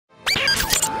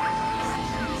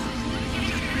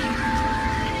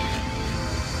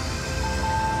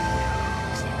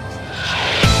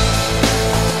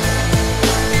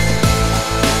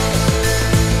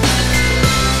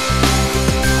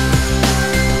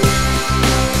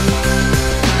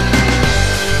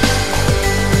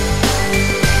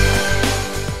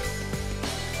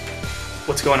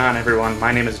going on, everyone?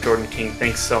 My name is Jordan King.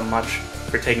 Thanks so much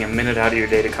for taking a minute out of your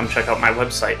day to come check out my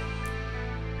website.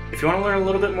 If you want to learn a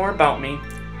little bit more about me,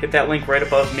 hit that link right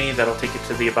above me. That'll take you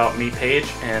to the About Me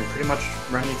page and pretty much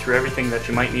run you through everything that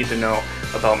you might need to know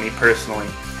about me personally.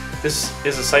 This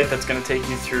is a site that's going to take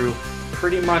you through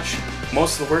pretty much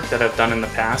most of the work that I've done in the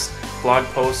past, blog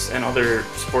posts and other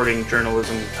sporting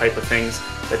journalism type of things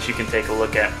that you can take a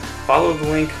look at. Follow the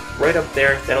link right up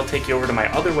there. That'll take you over to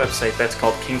my other website that's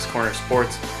called King's Corner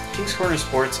Sports. King's Corner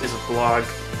Sports is a blog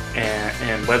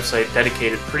and website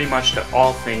dedicated pretty much to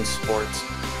all things sports.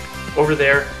 Over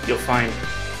there you'll find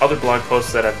other blog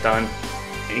posts that I've done,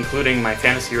 including my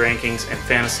fantasy rankings and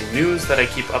fantasy news that I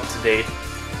keep up to date.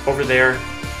 Over there,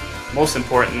 most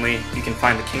importantly, you can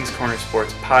find the King's Corner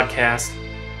Sports podcast,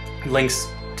 links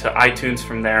to iTunes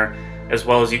from there, as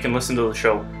well as you can listen to the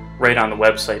show right on the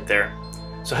website there.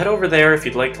 So head over there if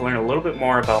you'd like to learn a little bit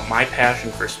more about my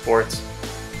passion for sports.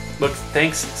 Look,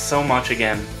 thanks so much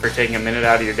again for taking a minute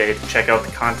out of your day to check out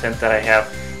the content that I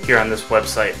have here on this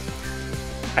website.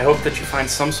 I hope that you find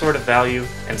some sort of value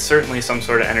and certainly some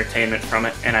sort of entertainment from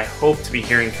it, and I hope to be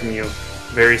hearing from you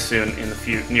very soon in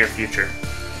the near future.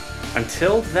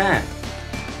 Until then,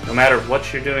 no matter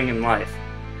what you're doing in life,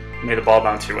 may the ball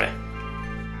bounce your way.